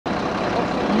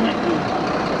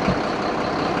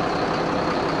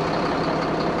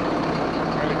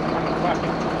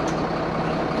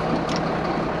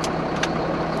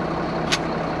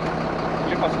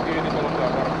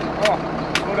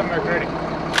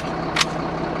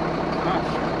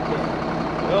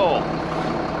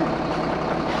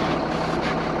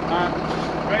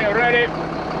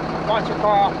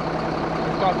takaa.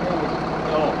 Nyt taas muut.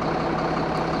 Joo.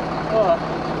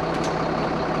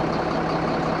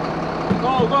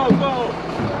 Go, go, go!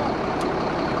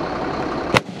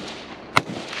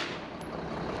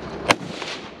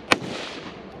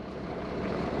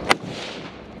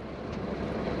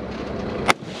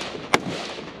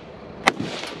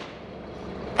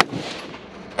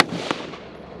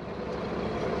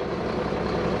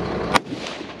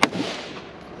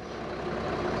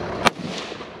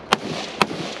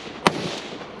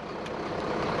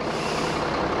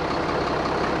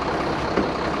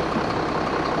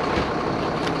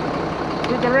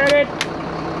 Ready?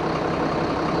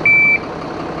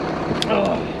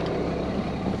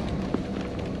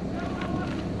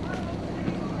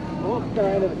 Oh, tää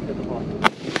helvettiä tapahtuu.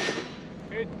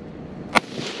 Hit.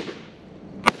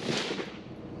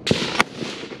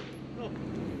 No.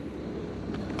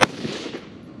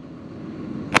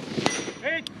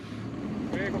 Hit.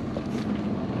 Liiku.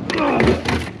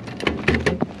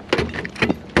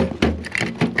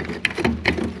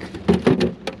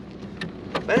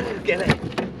 Perkele!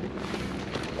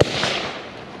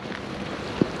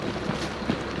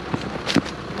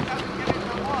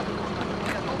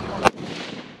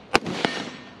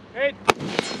 Hei!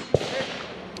 Hei!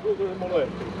 Kuuluu se mulle?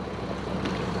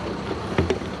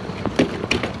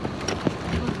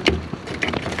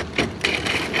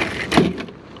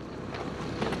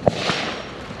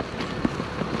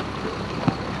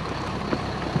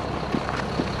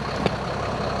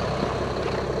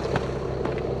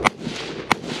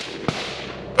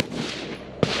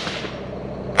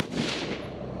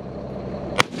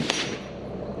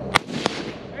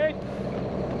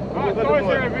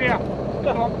 Toiseen vie!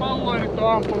 Tuohon pallo ei nyt oo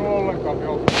ampunut ollenkaan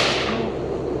vielä.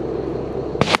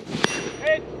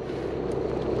 Hei!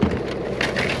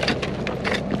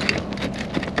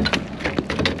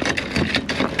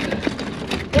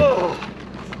 Oh.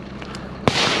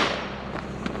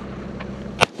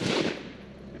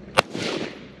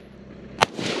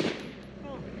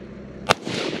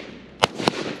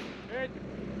 Hei!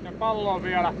 Ja pallo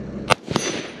vielä.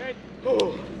 Hei!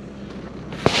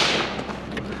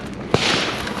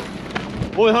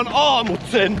 Voihan aamut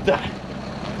sentään!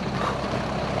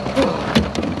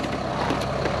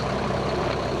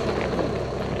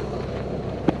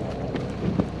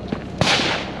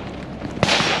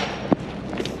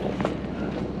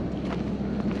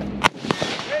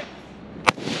 Hei!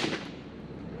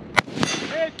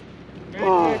 Hei!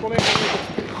 Liiku.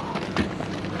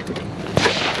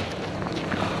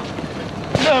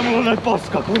 Nää mulla on näin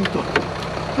paskakunto!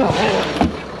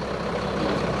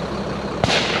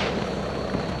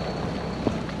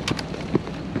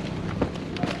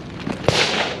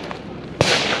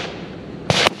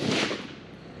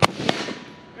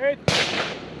 Hei!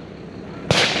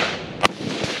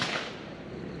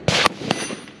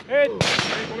 Hei!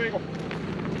 Liiku.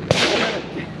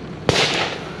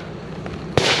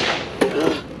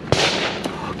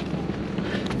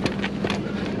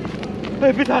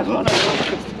 Ei pitää tulla näin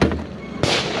raskasta!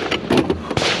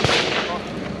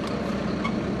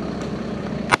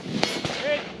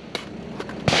 Hei!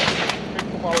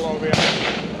 Pikkupalloa vielä.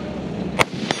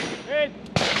 Hei!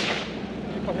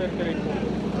 Liippa herkki liikkuu.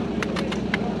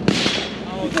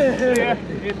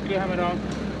 Hit, clear hammer down.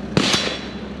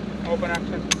 Open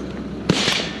action.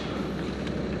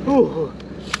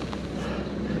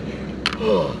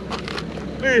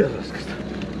 Liian raskasta.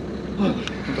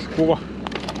 Otas kuva.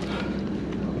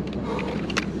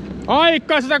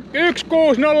 Aika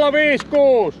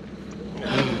 16056!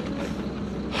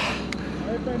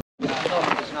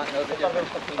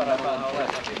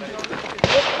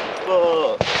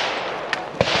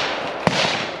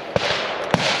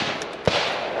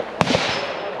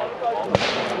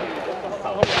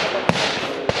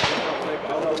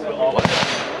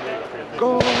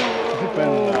 Go!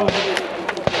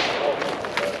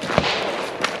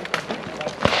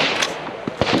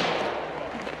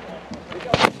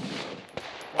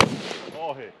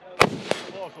 Ohi.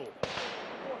 Osu.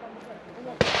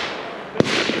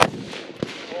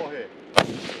 Ohi.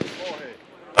 Ohi.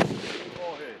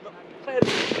 Ohi.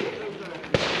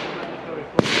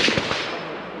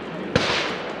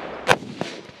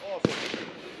 Osu.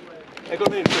 Eikö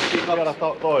niin? Pitää viedä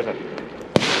toisen.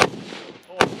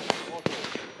 Osu.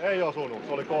 Ei osunut,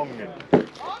 se oli kongin.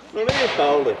 No niinpä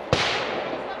oli.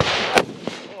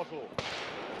 Osu.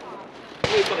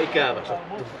 Niinpä ikävä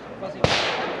sattuu.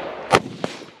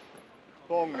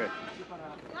 Kongi.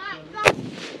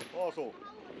 Osu.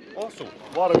 Osu.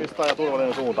 Varmistaa ja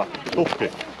turvallinen suunta.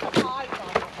 Tukki.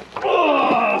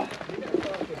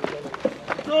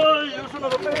 Oi, jos on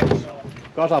ollut perässä.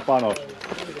 Kasapanos.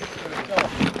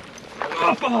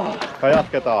 Ja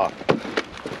jatketaan.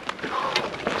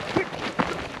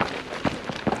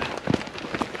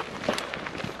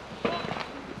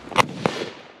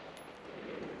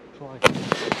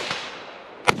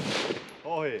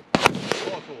 Ohi.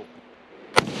 Osuu.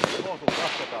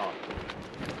 Jatketaan.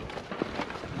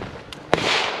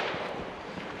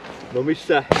 No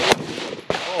missä?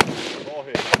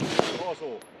 Ohi.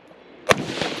 Osuu.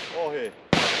 Ohi.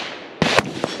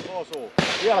 Osuu.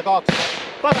 Vielä 2.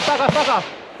 Takas.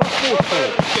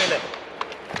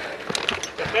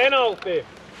 Ja penalty.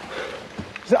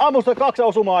 Se ammut 2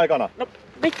 osumaa aikana. No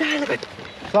mitä helvettiä?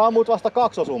 Sä ammut vasta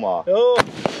 2 osumaa. Joo.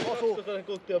 Osuu. 2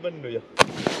 kulttia on mennyt jo.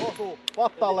 Osuu.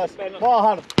 Pattalles.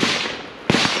 Maahan.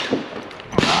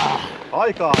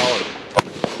 Aikaa on.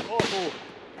 Osuu.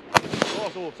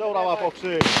 Seuraavaan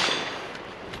boksiin.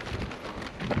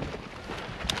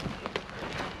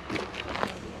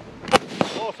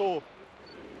 Osuu.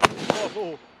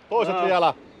 Toiset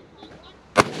vielä.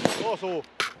 Osuu.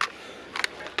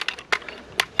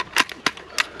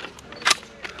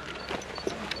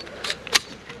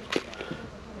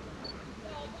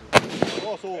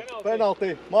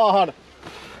 Penalty. Maahan.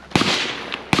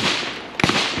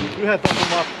 1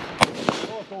 osumat.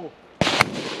 Osuu.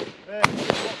 Ei.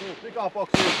 Osuu.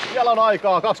 Pikaboksiin. Vielä on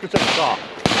aikaa. 20 sekkaa.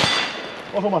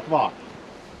 Osumat vaan.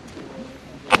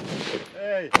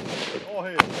 Ei.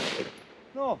 Ohi.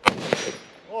 No.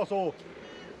 Osuu.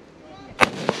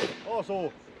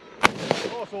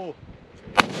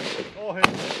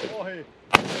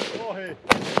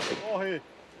 Ohi.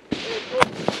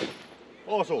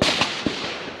 Osuu.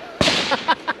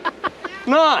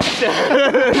 Nice!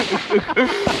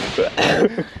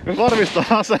 Varmistaa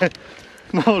ase.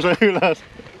 Nouse ylös.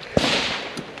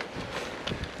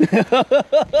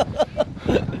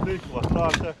 Tikkuvat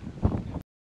taakse.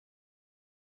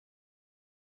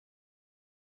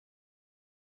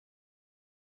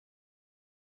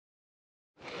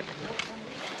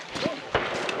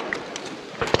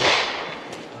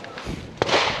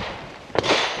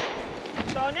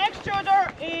 So next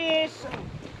shooter is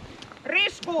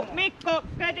Risku, Mikko,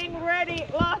 getting ready,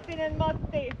 Lahtinen,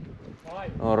 Matti.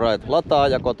 Alright, lataa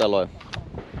ja koteloi.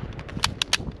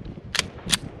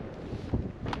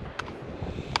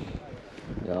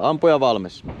 Ja ampuja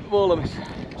valmis. Valmis.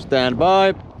 Stand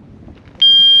by.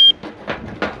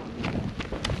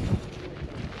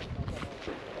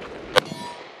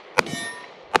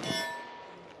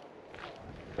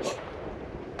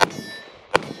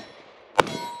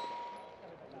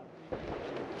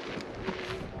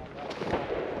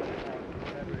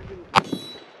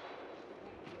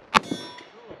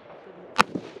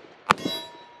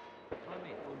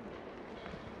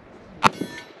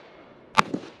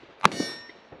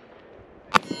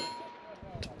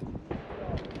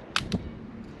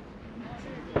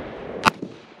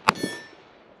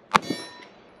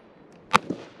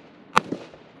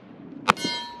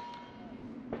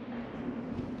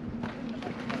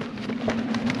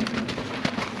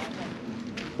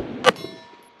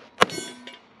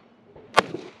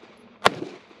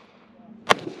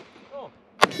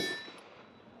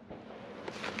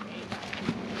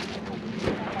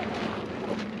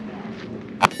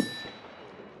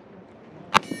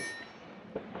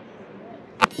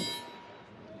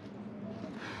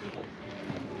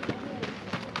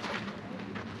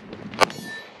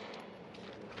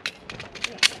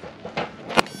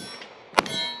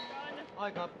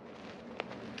 Aika.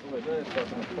 Tuli se, että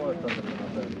olet poistaa sen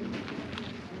aseen.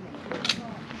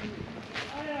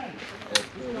 Ei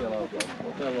vielä alkaa.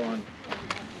 Oteloin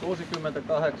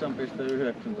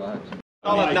 68,98.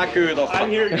 Kalat näkyy tossa. I'm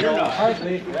here, you're not.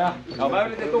 No mä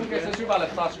yritin tunkea sen syvälle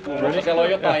taskuun, mutta siellä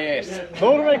on jotain ees.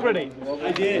 Load make ready.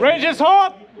 I did. Range is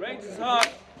hot! Range is hot.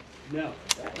 No.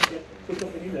 Put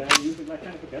something in there and use it like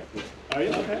kind of forget it. Are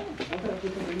you okay?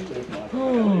 Put something in there.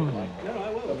 No, I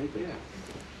will. Yeah.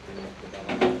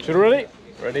 Shooter ready?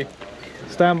 Ready.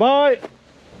 Stand by.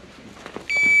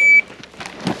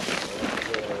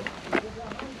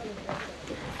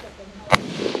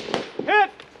 Hit!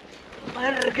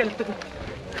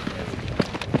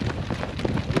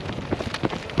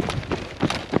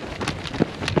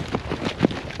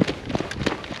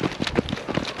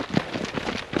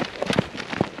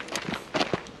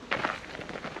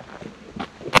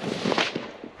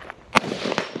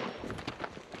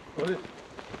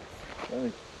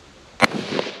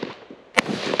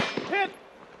 Hit!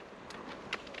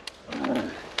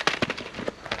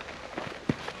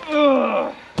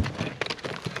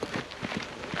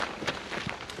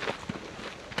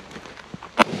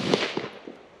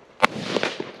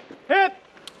 Hit!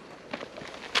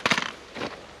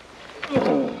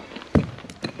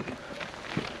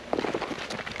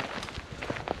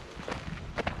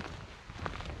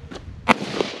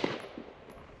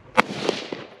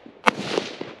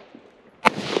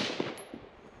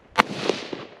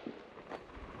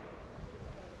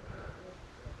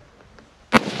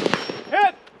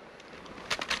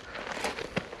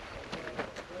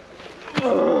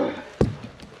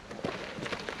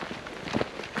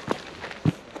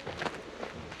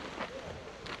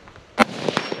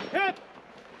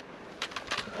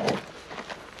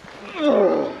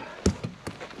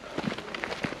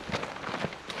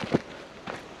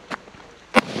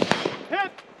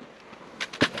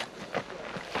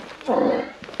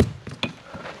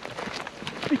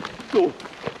 vittu!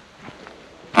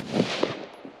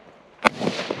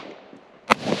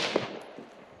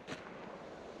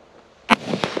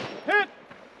 Hit!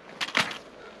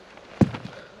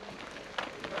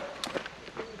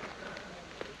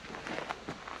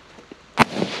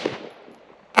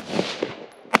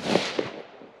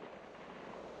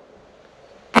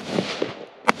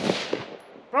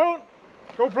 Prone!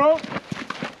 Go prone!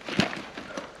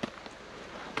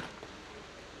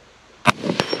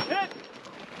 Hit!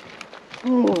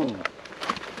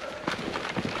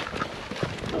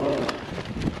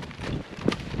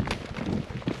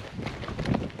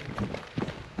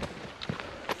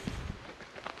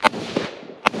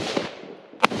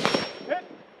 Hit!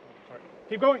 Sorry.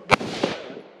 Keep going.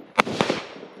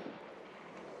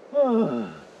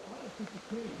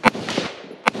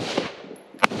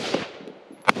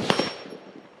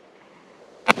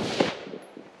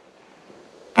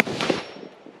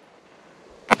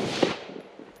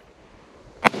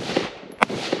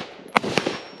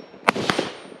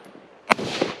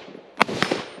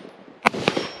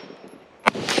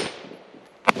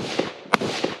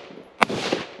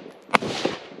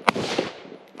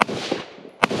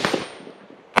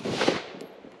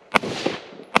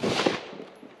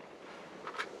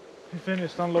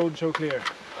 Finished, unload, show clear.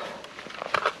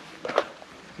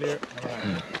 Clear.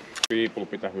 Piipulu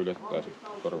pitää hyljättää sit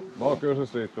korva. No kyllä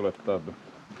se siitä tulee täältä.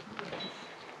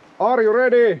 Are you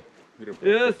ready?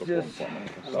 Yes.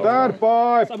 Stand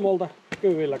by! Samolta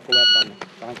kyvillä kuljetaan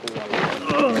tähän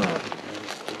kuvalle.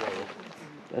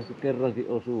 Tästä kerrankin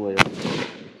osua ja...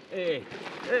 Ei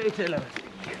selvästi.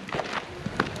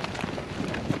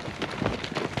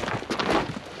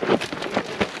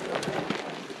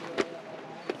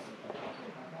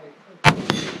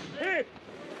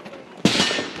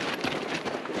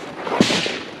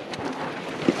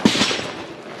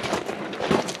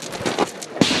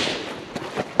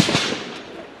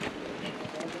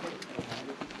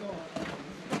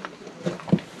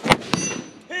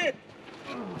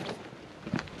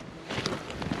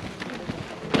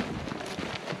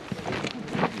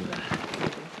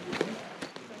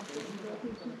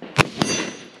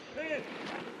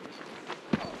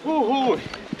 Huhhui!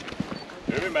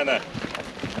 Hyvin menee.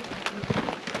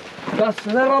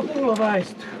 Tässä se rapulla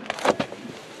väistyy.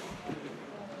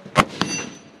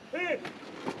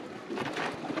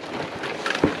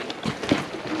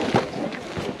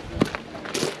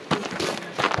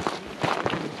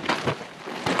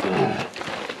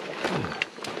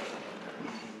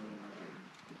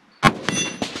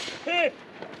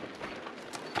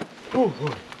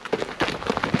 Huhhui!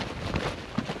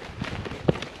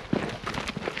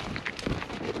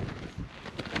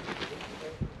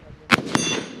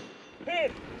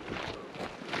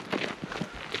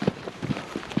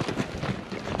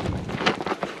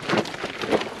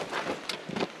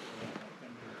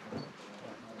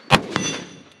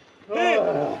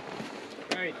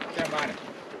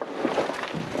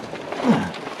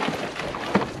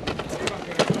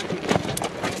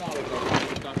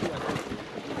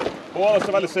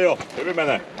 Puolessa välissä jo. Hyvin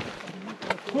menee.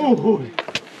 Huhhui!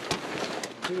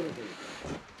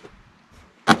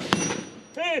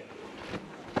 Hei!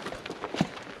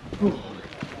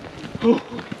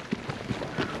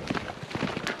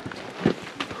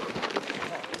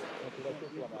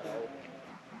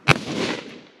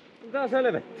 Mitä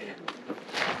selvettiä?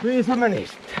 Niin se meni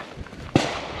sitten.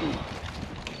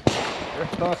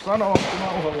 Ehtaa sanoa, kun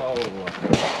nauhalla ollaan.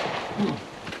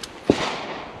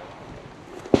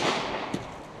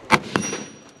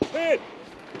 Hei!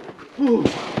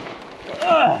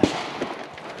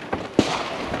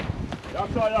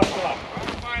 Jaksaa!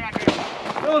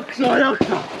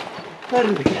 Jaksaa!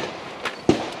 Tervehdys!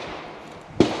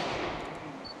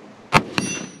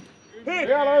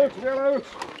 Vielä yksi!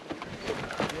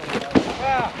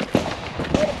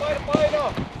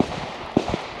 Paino!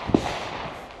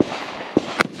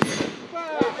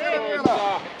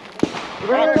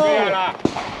 Vielä!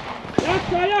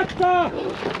 Jaksaa!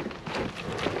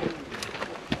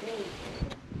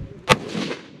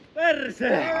 Perse!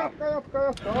 Jatka!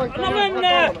 Anna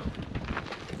mennä!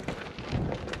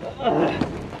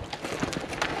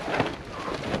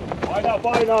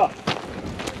 Painaa!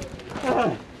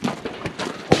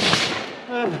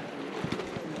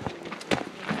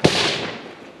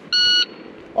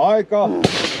 Aika!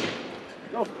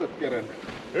 Jos et kerennyt.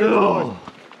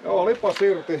 Joo, lipas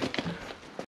irti.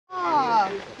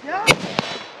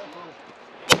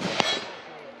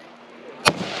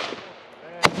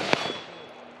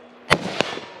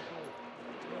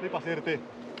 Lipas irti.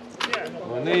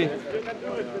 No niin.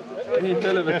 Niin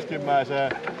selvästi.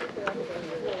 Keskimmäiseen.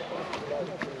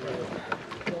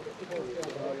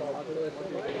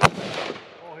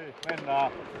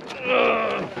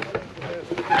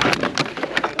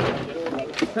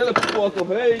 Helppoako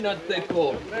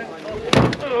heinänteko?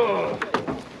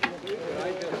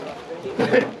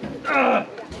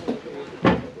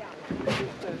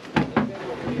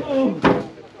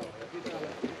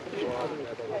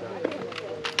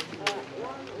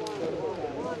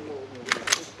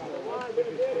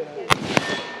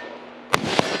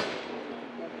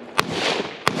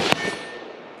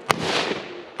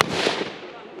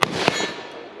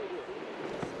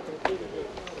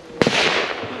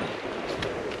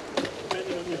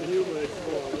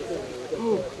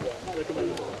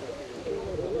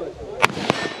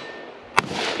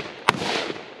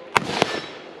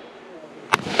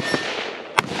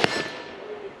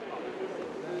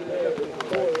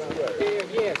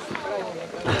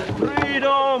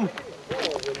 Freedom!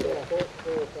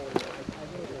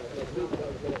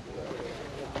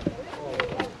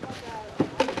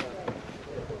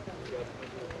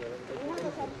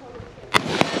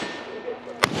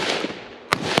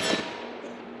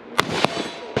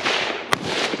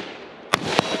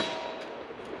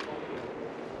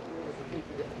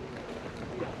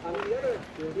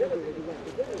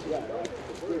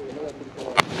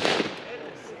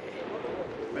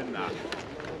 Mennään.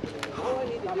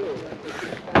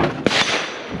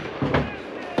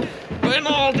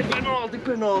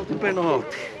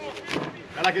 Penalti!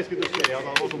 Älä keskity siihen ja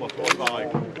ota osumassa, on hyvä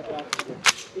aika.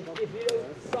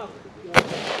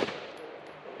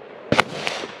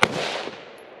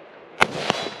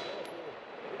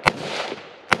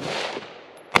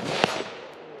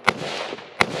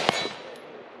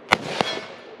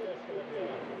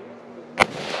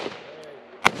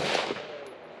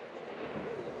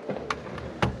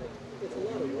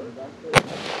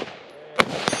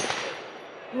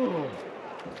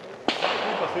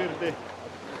 Kumpas irti.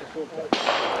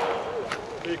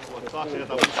 Liikkuvat saa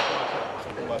sieltä uskoa.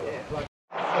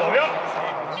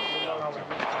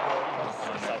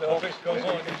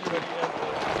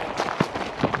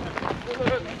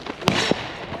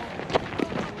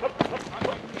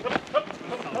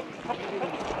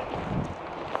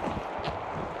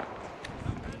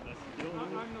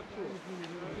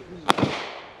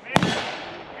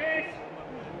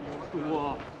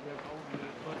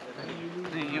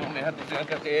 Niin joo, mehän tosiaan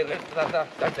käsi tätä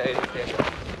eteen.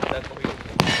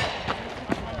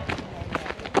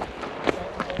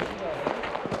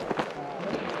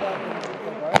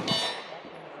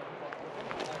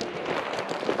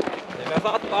 Meillä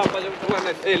saattaapa jo tulla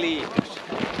näitä eliitys.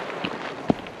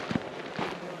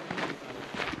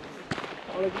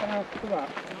 Oli vähän hyvä.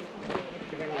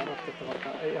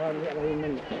 Ei ihan vielä hyvin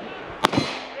mennyt.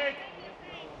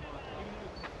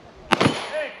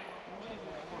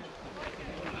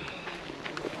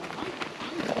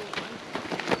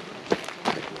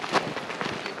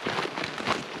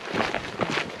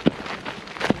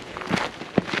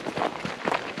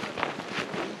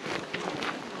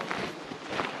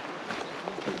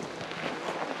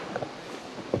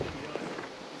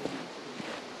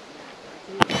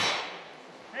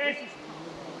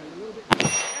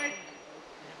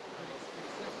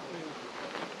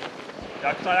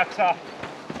 Jaksaa.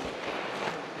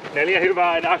 4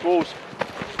 hyvää, enää 6.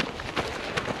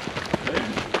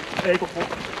 Ei kun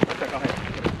 2.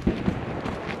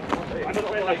 Anna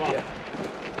mennä vaan.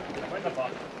 Mennä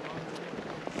vaan.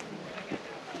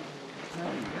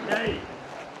 Ei.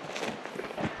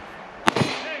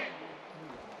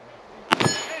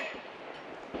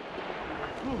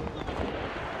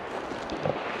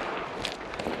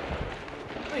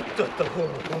 Vittu, että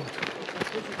huono kunto.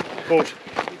 6.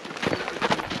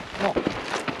 No.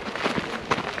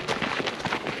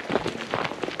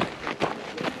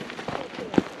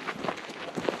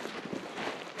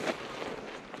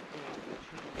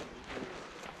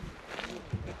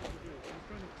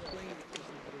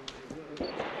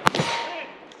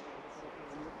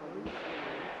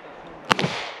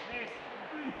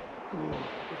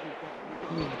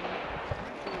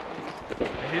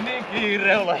 Ei niin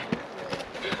kiire ole.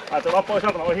 Ajatellaan pois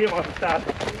alta, mä voin hiimaasti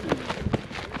täältä.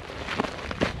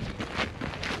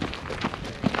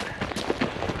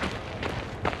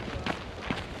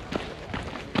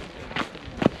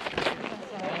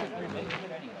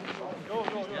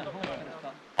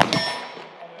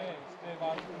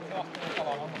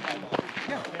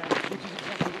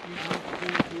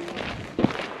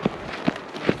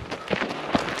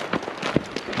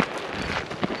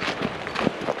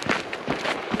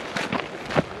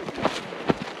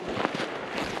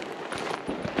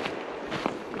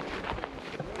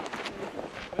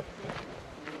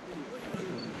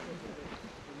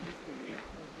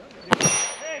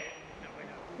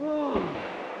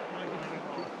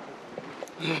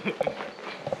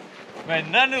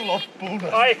 Mennään nyt loppuun.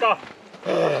 Aika!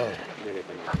 Joo,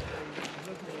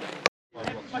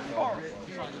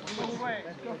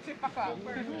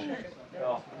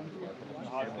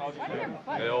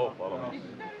 paljon.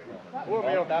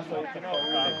 Huomio tässä on itse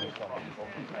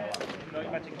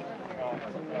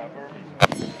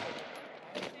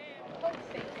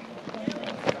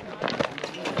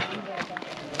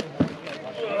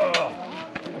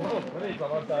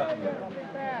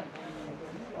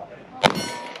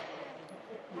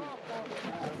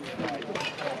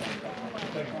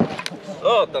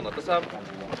Ootana tässä.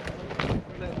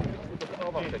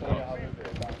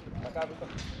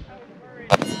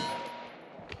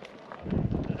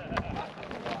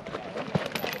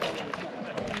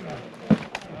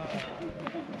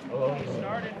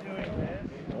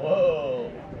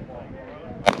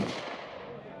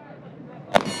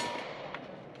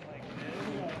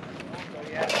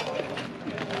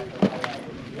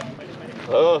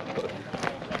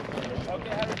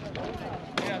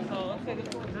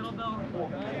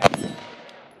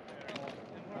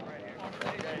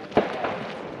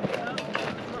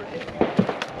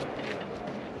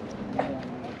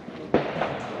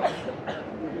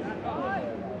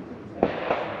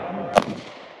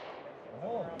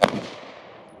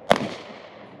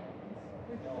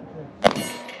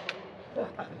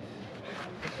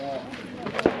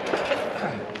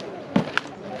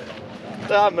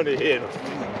 Tää meni hienosti.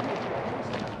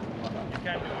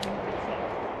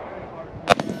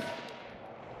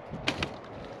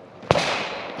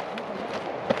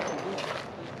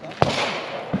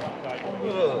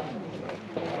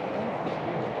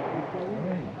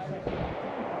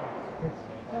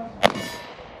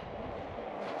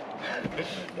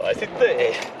 Tai sitten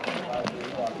ei.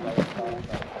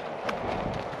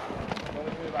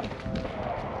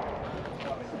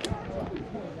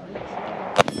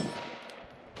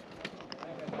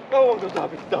 Kauanko tää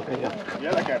pitää jatkaa?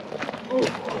 Vielä kerran.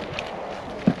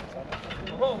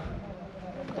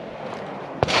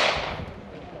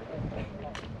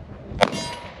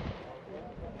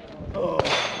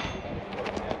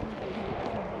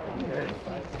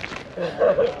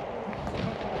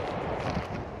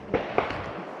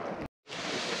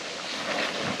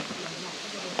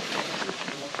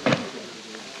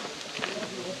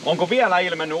 Onko vielä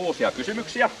ilmennyt uusia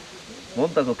kysymyksiä?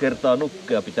 Montako kertaa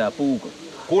nukkea pitää puukottaa?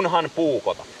 Kunhan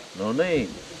puukota. No niin.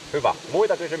 Hyvä.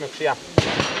 Muita kysymyksiä?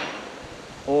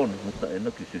 On, mutta en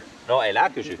oo kysy. No elää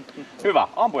kysy. Hyvä.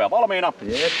 Ampuja valmiina.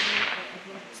 Jep.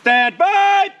 Stand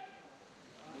by!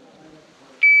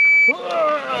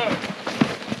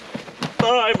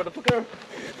 Ai, motherfucker.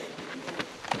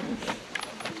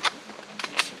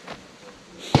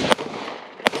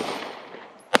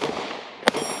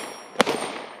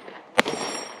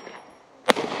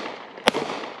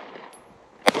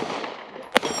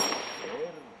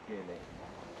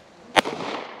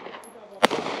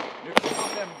 Nyt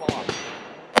vasempaan.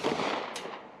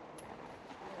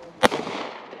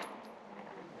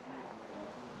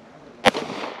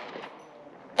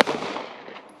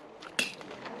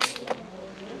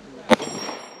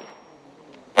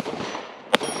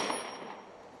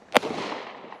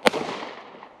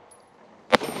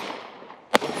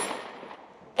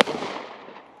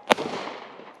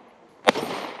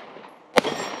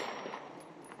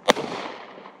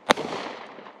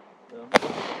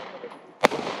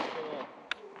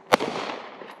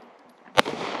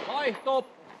 Vaihto!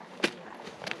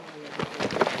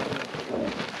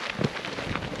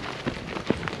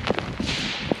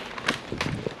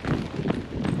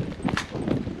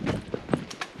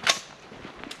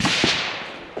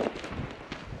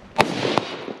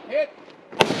 Hit!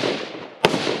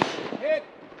 Hit!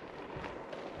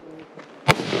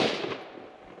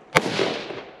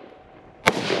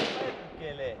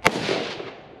 Perkele.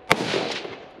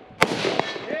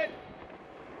 Hit!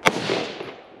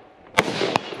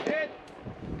 Hit!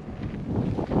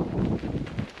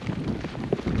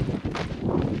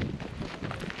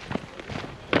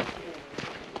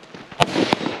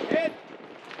 Hit!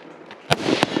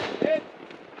 Hit!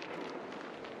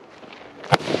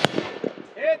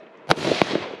 Hit!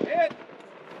 Hit!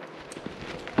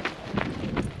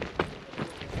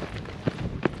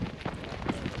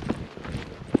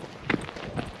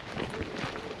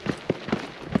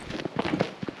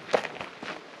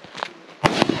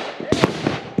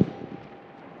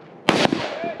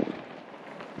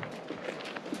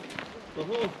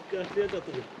 Oho, käy sieltä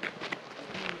tuli.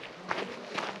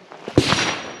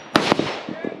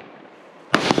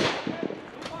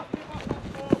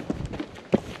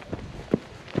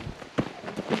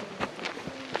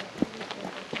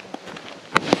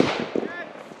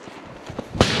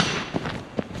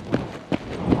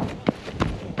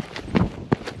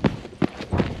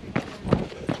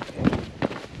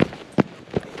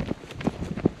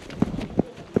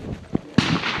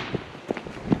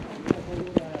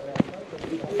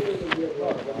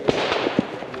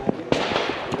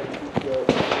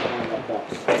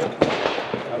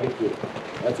 Thank you.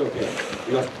 That's okay. Because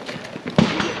we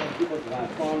just want people to have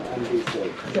fun and be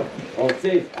safe. Sure. Or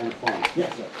safe and fun.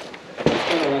 Yes, sir. It's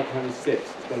kind of like having sex.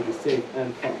 It's going to be safe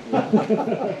and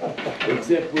fun.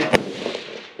 Except with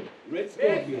Red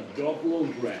Scorpion, Dog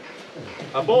Lundgren.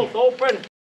 Both open.